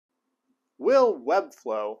Will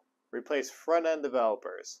Webflow replace front-end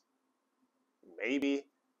developers? Maybe.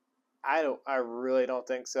 I really don't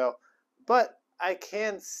think so. But I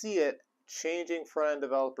can see it changing front-end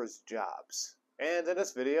developers' jobs. And in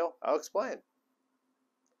this video, I'll explain.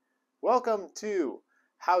 Welcome to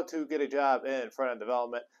How to Get a Job in Front-End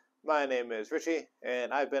Development. My name is Richie,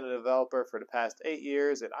 and I've been a developer for the past 8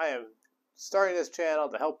 years, and I am starting this channel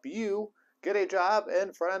to help you get a job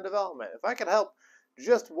in front-end development. If I can help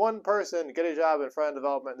just one person get a job in front-end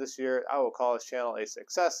development this year, I will call this channel a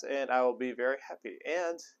success, and I will be very happy.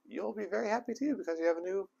 And you'll be very happy too, because you have a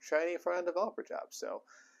new shiny front-end developer job. So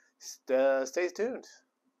stay tuned.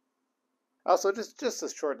 Also, just a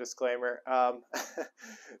short disclaimer.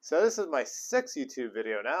 So this is my 6th YouTube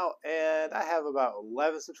video now, and I have about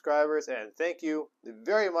 11 subscribers, and thank you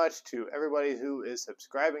very much to everybody who is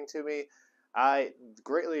subscribing to me. I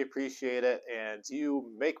greatly appreciate it, and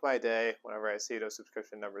you make my day whenever I see those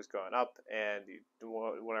subscription numbers going up, and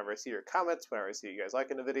whenever I see your comments, whenever I see you guys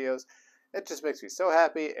liking the videos. It just makes me so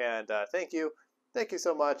happy, and thank you. Thank you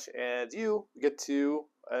so much, and you get to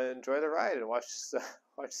enjoy the ride and watch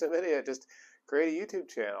some video. Just create a YouTube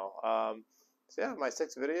channel. So yeah, my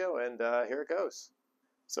 6th video, and here it goes.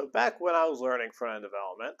 So back when I was learning front-end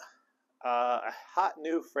development, a hot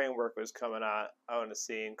new framework was coming out on the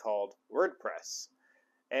scene called WordPress.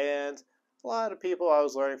 And a lot of people I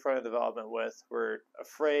was learning front-end development with were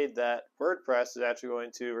afraid that WordPress is actually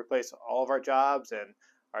going to replace all of our jobs, and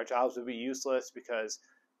our jobs would be useless because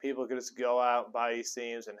people could just go out and buy these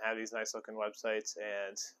themes and have these nice looking websites,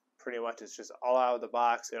 and pretty much it's just all out of the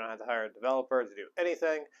box. They don't have to hire a developer to do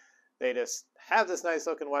anything. They just have this nice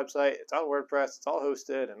looking website. It's on WordPress. It's all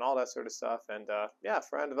hosted and all that sort of stuff. And yeah,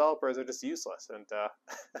 front-end developers are just useless. And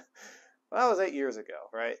well, that was 8 years ago,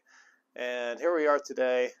 right? And here we are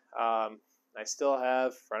today. I still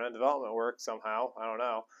have front-end development work somehow. I don't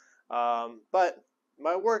know. But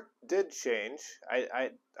my work did change. I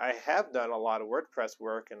have done a lot of WordPress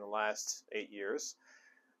work in the last 8 years.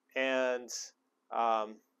 And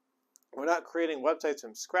we're not creating websites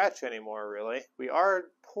from scratch anymore, really. We are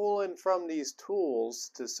pulling from these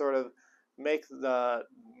tools to sort of make the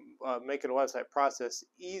making a website process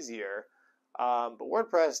easier. But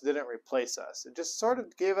WordPress didn't replace us. It just sort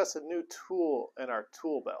of gave us a new tool in our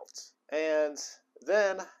tool belt. And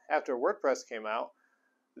then after WordPress came out,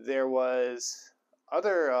 there was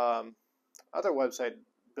other website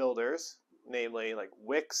builders, namely like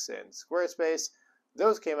Wix and Squarespace.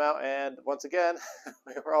 Those came out, and once again,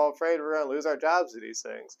 we were all afraid we were going to lose our jobs to these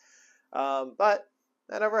things. But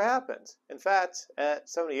that never happened. In fact, at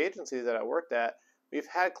some of the agencies that I worked at, we've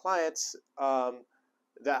had clients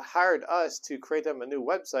that hired us to create them a new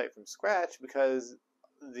website from scratch because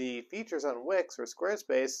the features on Wix or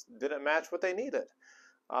Squarespace didn't match what they needed.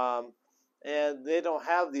 And they don't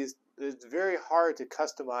have these. It's very hard to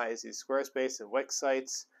customize these Squarespace and Wix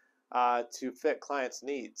sites to fit clients'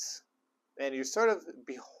 needs. And you're sort of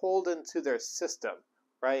beholden to their system,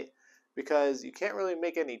 right? Because you can't really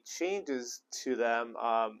make any changes to them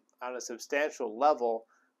on a substantial level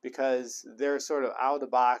because they're sort of out of the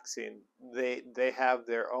box and they have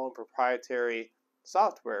their own proprietary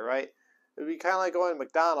software, right? It would be kind of like going to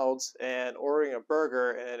McDonald's and ordering a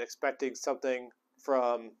burger and expecting something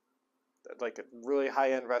from like a really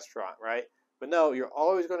high-end restaurant, right? But no, you're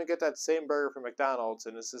always going to get that same burger from McDonald's,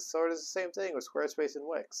 and this is sort of the same thing with Squarespace and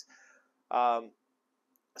Wix.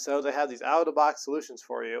 So they have these out-of-the-box solutions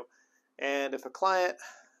for you, and if a client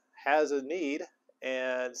has a need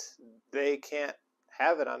and they can't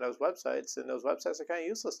have it on those websites, then those websites are kind of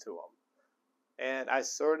useless to them. And I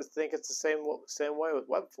sort of think it's the same way with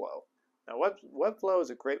Webflow. Now, Webflow is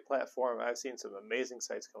a great platform. I've seen some amazing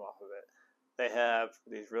sites come off of it. They have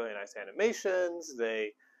these really nice animations.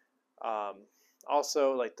 They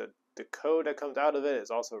also, like the code that comes out of it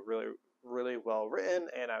is also really well written,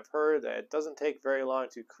 and I've heard that it doesn't take very long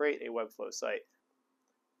to create a Webflow site.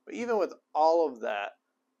 But even with all of that,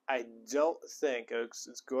 I don't think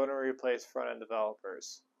it's going to replace front-end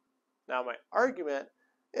developers. Now, my argument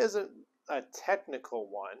isn't a technical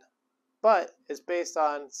one, but it's based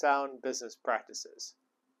on sound business practices.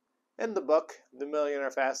 In the book, The Millionaire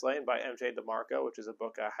Fastlane by M.J. DeMarco, which is a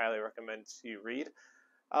book I highly recommend you read,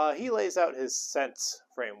 he lays out his SENSE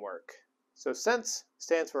framework. So SENSE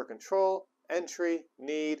stands for control, entry,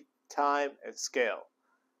 need, time, and scale.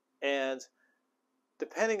 And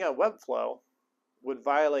depending on Webflow, would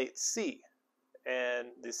violate C and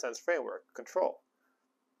the SENSE framework, control.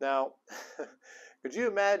 Now, could you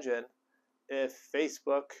imagine if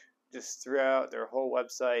Facebook just threw out their whole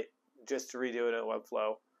website just to redo it in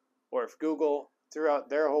Webflow, or if Google threw out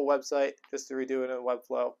their whole website just to redo it in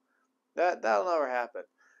Webflow? That'll never happen.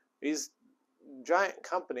 giant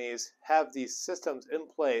companies have these systems in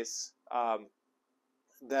place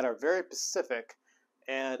that are very specific,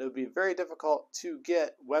 and it would be very difficult to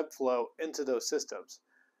get Webflow into those systems.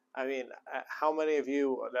 I mean, how many of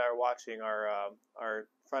you that are watching are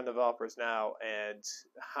front developers now, and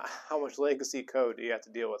how much legacy code do you have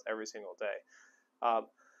to deal with every single day?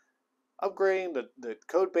 Upgrading the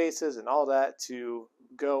code bases and all that to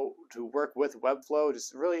go to work with Webflow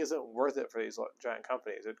just really isn't worth it for these giant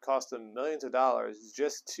companies. It costs them millions of dollars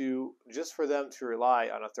just for them to rely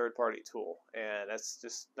on a third-party tool, and that's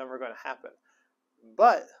just never going to happen.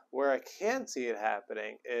 But where I can see it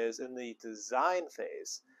happening is in the design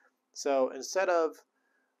phase. So instead of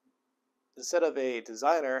a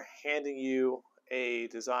designer handing you a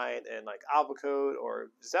design in like AlphaCode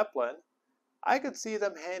or Zeppelin, I could see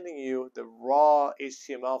them handing you the raw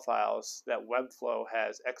HTML files that Webflow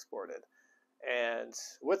has exported. And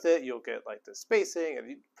with it, you'll get like the spacing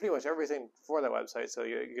and pretty much everything for that website. So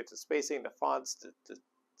you get the spacing, the fonts, the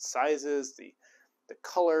sizes, the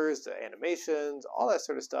colors, the animations, all that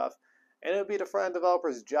sort of stuff. And it would be the front-end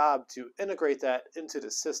developer's job to integrate that into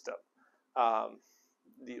the system,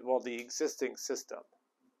 the existing system.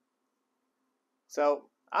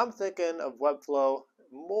 So I'm thinking of Webflow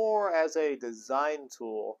more as a design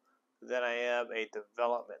tool than I am a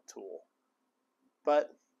development tool.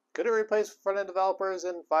 But could it replace front-end developers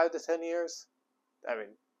in 5 to 10 years? I mean,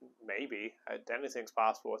 maybe. Anything's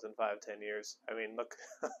possible within 5 to 10 years. I mean, look,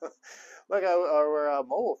 look where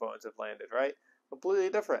mobile phones have landed, right? Completely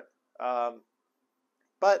different.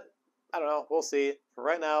 But I don't know. We'll see. For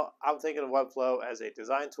right now, I'm thinking of Webflow as a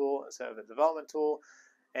design tool instead of a development tool.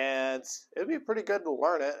 And it'd be pretty good to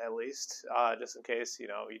learn it, at least, just in case, you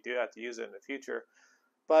do have to use it in the future.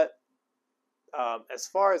 But as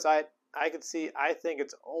far as I can see, I think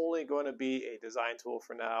it's only going to be a design tool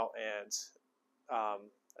for now, and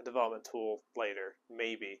a development tool later,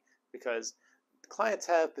 maybe, because clients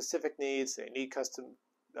have specific needs. They need custom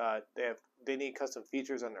they need custom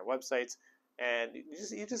features on their websites, and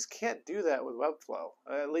you just can't do that with Webflow,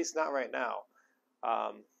 at least not right now.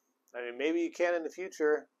 I mean, maybe you can in the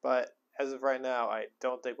future, but as of right now, I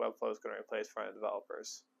don't think Webflow is going to replace front-end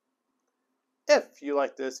developers. If you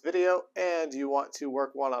like this video and you want to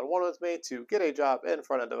work one-on-one with me to get a job in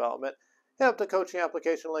front-end development, hit up the coaching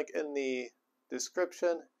application link in the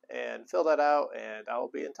description and fill that out, and I will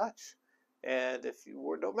be in touch. And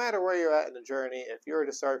no matter where you're at in the journey, if you were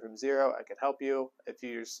to start from zero, I can help you. If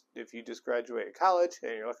you just graduated college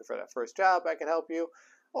and you're looking for that first job, I can help you.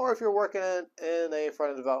 Or if you're working in a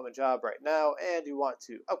front-end development job right now and you want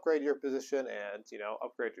to upgrade your position and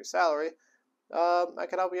upgrade your salary, I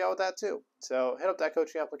can help you out with that too. So hit up that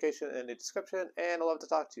coaching application in the description, and I'd love to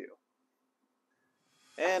talk to you.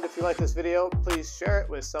 And if you like this video, please share it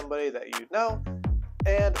with somebody that you know,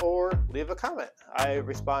 or leave a comment. I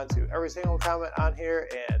respond to every single comment on here,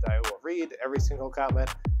 and I will read every single comment.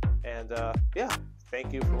 And yeah,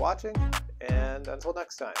 thank you for watching, and until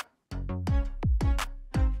next time.